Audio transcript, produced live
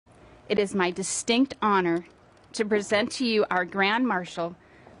it is my distinct honor to present to you our Grand Marshal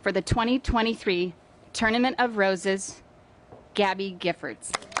for the 2023 Tournament of Roses, Gabby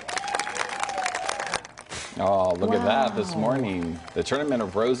Giffords. Oh, look at that this morning. The Tournament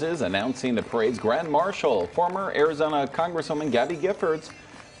of Roses announcing the parade's Grand Marshal, former Arizona Congresswoman Gabby Giffords,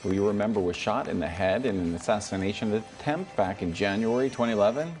 who you remember was shot in the head in an assassination attempt back in January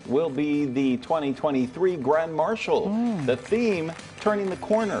 2011, will be the 2023 Grand Marshal. The theme, turning the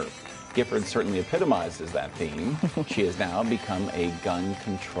corner. Giffords certainly epitomizes that theme. She has now become a gun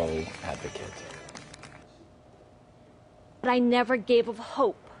control advocate. But I never gave up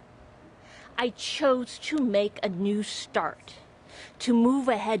hope. I chose to make a new start, to move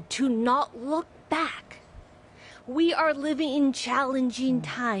ahead, to not look back. We are living in challenging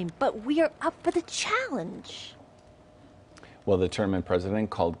times, but we are up for the challenge. Well, the tournament president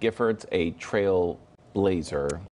called Giffords a trailblazer.